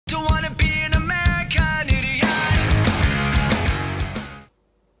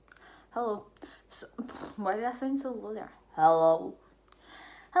Hello. So, why did I sound so low there? Hello.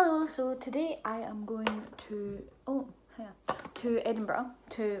 Hello. So today I am going to Edinburgh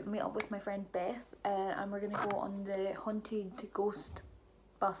to meet up with my friend Beth, and we're gonna go on the haunted ghost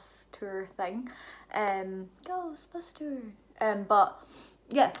bus tour thing. Ghost bus tour. But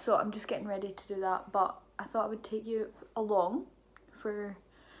yeah, so I'm just getting ready to do that. But I thought I would take you along for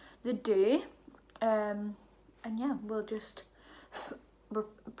the day. And yeah, we're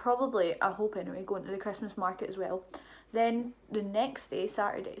probably, I hope anyway, going to the Christmas market as well. Then the next day,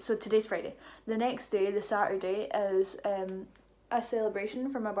 Saturday, so today's Friday, the next day, the Saturday, is a celebration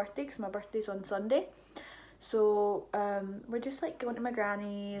for my birthday, because my birthday's on Sunday. So we're just like going to my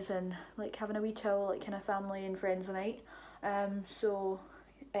granny's and like having a wee chill, like kind of family and friends night. Yeah,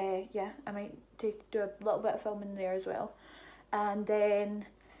 I might do a little bit of filming there as well. And then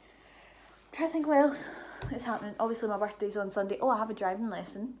I'm trying to think what else is happening. Obviously my birthday's on Sunday. Oh, I have a driving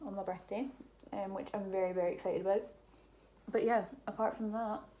lesson on my birthday, which I'm very, very excited about. But yeah, apart from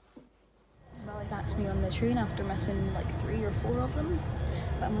that, well, that's me on the train after missing like 3 or 4 of them.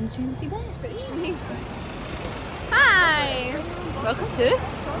 But I'm on the train to see Beth. Hi! Welcome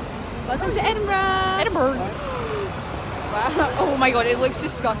to Edinburgh! Edinburgh! Wow, oh my god, it looks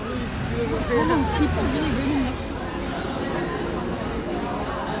disgusting. People really ruining this.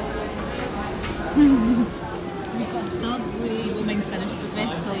 We've got Subway, well mine's finished, but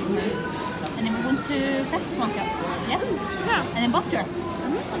Beth's like this. And then we're going to Christmas market. Yes? Yeah. And then bus tour.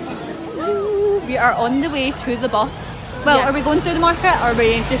 We are on the way to the bus. Well, yeah. Are we going through the market or are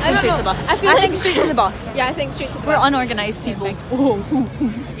we just going straight to the bus? I think straight to the bus. Yeah, I think straight to the bus. We're unorganised people.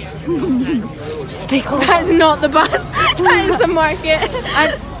 Stay close. That's not the bus. That is the market.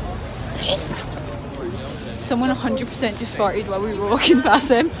 And someone 100% just farted while we were walking past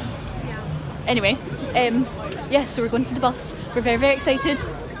them. Anyway, yeah, so we're going for the bus. We're very, very excited.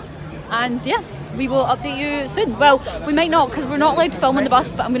 And yeah, we will update you soon. Well, we might not because we're not allowed to film on the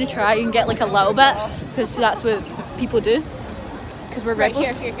bus, but I'm going to try and get like a little bit because that's what people do. Because we're rebels.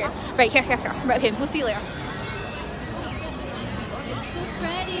 Right, here. Right, here. Right, okay, we'll see you later. It's so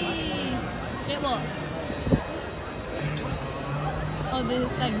pretty. Get what? Oh, the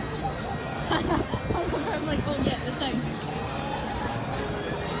thing. I'm like, oh yeah, the thing.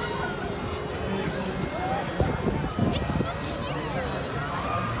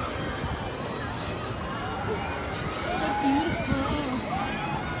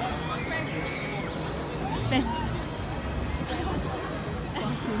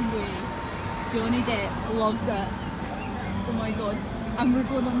 Johnny Depp loved it. Oh my god. And we're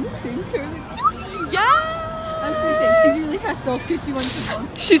going on the same tour with Johnny Depp. Yeah! I'm so sad. She's really pissed off because she wants to go.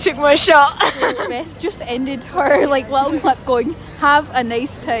 She took my shot. So Beth just ended her like little clip going, have a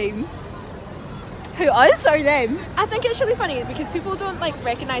nice time. Who, us or them? I think it's really funny because people don't like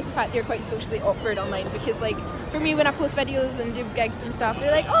recognise the fact they're quite socially awkward online, because like for me when I post videos and do gigs and stuff,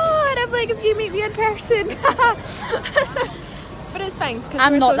 they're like, oh, and I'm like, if you meet me in person. But it's fine.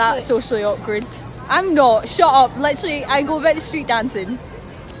 I'm not that socially awkward. I'm not. Shut up. Literally, I go about the street dancing.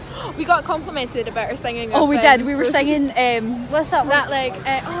 We got complimented about our singing. Oh, we did. We were singing. What's that one? That like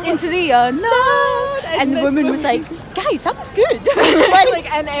Into the Unknown. And the woman was like, "Guys, that was good." like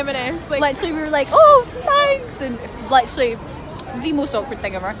an M&S. Like literally, we were like, "Oh, thanks," and literally the most awkward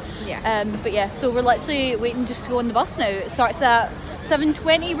thing ever. Yeah. But yeah, so we're literally waiting just to go on the bus now. It starts at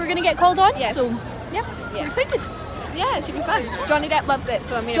 7:20. We're gonna get called on. Yes. So yeah, we're excited. Yeah, it should be fun. Johnny Depp loves it,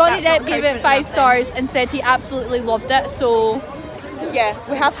 so I mean. Johnny Depp gave it 5 stars and said he absolutely loved it. So yeah,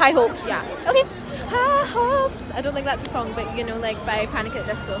 we have high hopes. Yeah. Okay. High hopes. I don't think that's a song, but you know, like by Panic at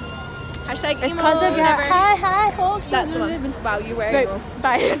the Disco. Hashtag It's emo. because of that high hopes. That's the one. Wow, you were right. emo.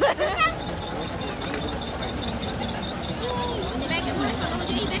 Bye.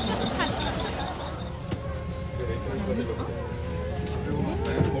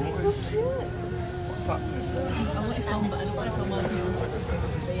 It's so cute. What's that? I want to film, but I don't want to film other people.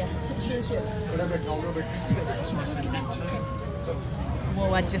 But yeah, it's really cute.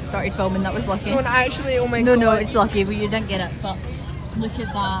 Well, I just started filming, that was lucky. Don't actually, oh my god. No, it's lucky, but you didn't get it. But look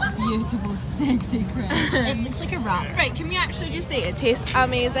at that beautiful, sexy crab. It looks like a wrap. Right, can we actually just say it tastes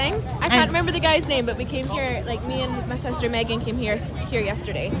amazing? I can't remember the guy's name, but we came here, like me and my sister Megan came here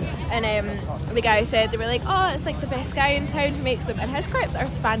yesterday, and the guy said, they were like, oh, it's like the best guy in town who makes them, and his crepes are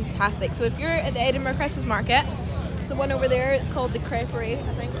fantastic. So if you're at the Edinburgh Christmas market, it's the one over there, it's called the Creperie,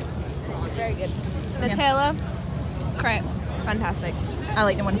 I think. Very good. Nutella, crepe, fantastic. I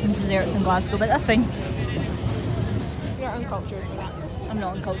like the one from desserts in Glasgow, but that's fine. You're uncultured for that. I'm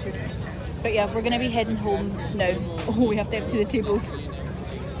not uncultured. But yeah, we're going to be heading home now. Oh, we have to empty the tables.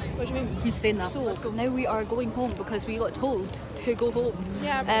 What do you mean? He's saying that. So Let's go. Now we are going home because we got told to go home.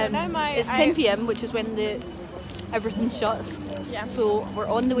 Yeah, so now it's 10 p.m, which is when everything shuts. Yeah. So we're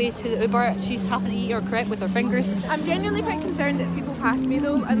on the way to the Uber. She's having to eat her crepe with her fingers. I'm genuinely quite concerned that people pass me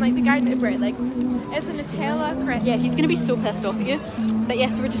though, and like the guy in the Uber, like, it's a Nutella crepe. Yeah, he's gonna be so pissed off at you. But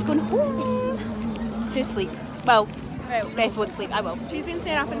yes, we're just going home to sleep. Well, Right. Beth won't sleep. I will. She's been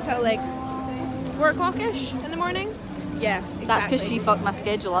staying up until like 4 o'clock-ish in the morning. Yeah, exactly. That's because she fucked my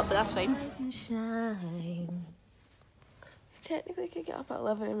schedule up, but that's fine. Technically, I could get up at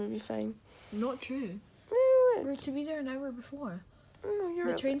 11 and we'd be fine. Not true. No, We're to be there an hour before. no, you're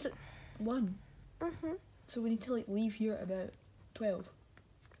The right. train's at 1. Mhm. So we need to like leave here at about 12.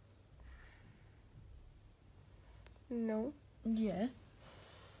 No. Yeah.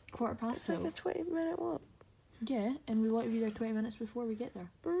 Quarter past It's like 12. a 20-minute walk. Yeah, and we want to be there 20 minutes before we get there.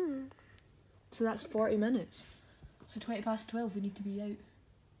 Mm. So that's 40 minutes. So 20 past 12 we need to be out.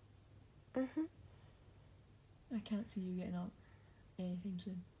 Mhm. I can't see you getting up anytime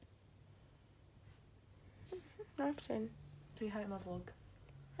soon. I've seen. Say hi to my vlog.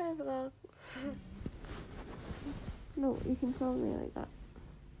 Hi, vlog. No, you can call me like that.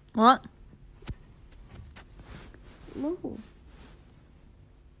 What? No.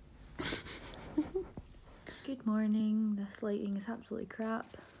 Good morning. This lighting is absolutely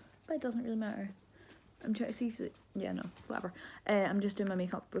crap, but it doesn't really matter. I'm trying to see if it... Yeah, no, whatever. I'm just doing my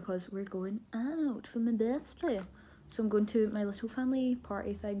makeup because we're going out for my birthday. So I'm going to my little family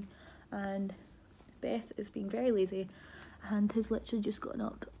party thing, and Beth is being very lazy and has literally just gotten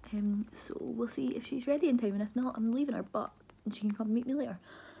up. So we'll see if she's ready in time, and if not, I'm leaving her, but she can come meet me later.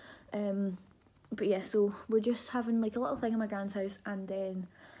 But yeah, so we're just having like a little thing at my grand's house, and then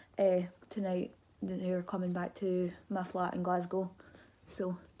tonight they're coming back to my flat in Glasgow.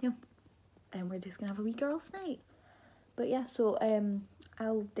 So yeah, and we're just gonna have a wee girls' night. But yeah, so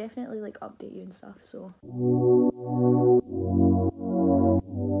I'll definitely like update you and stuff. So.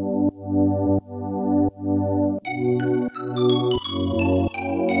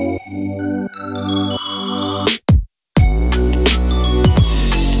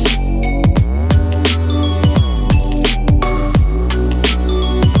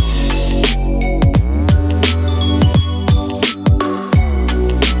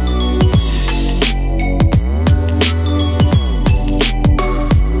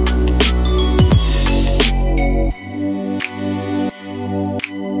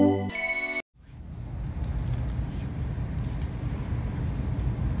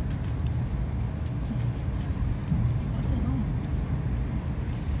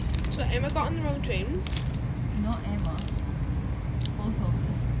 So Emma got on the wrong train. Not Emma. Both of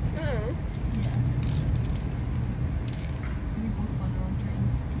us. Oh. Yeah. We both got the wrong train.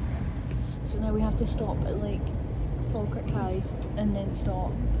 So now we have to stop at like Falkirk High and then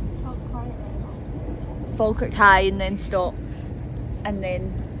stop. Falkirk High and then stop. And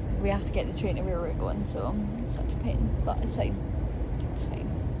then we have to get the train to where we're going. So it's such a pain. But it's fine. It's fine.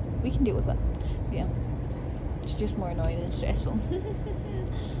 We can deal with it. But yeah. It's just more annoying and stressful.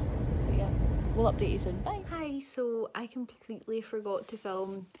 But yeah, we'll update you soon. Bye. Hi, so I completely forgot to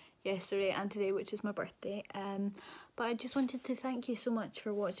film yesterday and today, which is my birthday. But I just wanted to thank you so much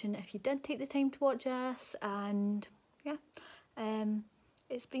for watching if you did take the time to watch us, and yeah,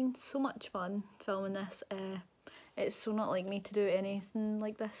 it's been so much fun filming this. It's so not like me to do anything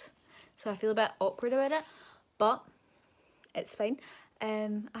like this, so I feel a bit awkward about it, but it's fine.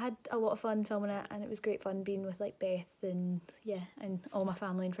 I had a lot of fun filming it, and it was great fun being with like Beth and yeah, and all my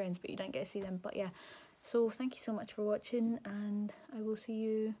family and friends, but you didn't get to see them. But yeah, so thank you so much for watching, and I will see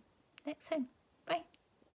you next time.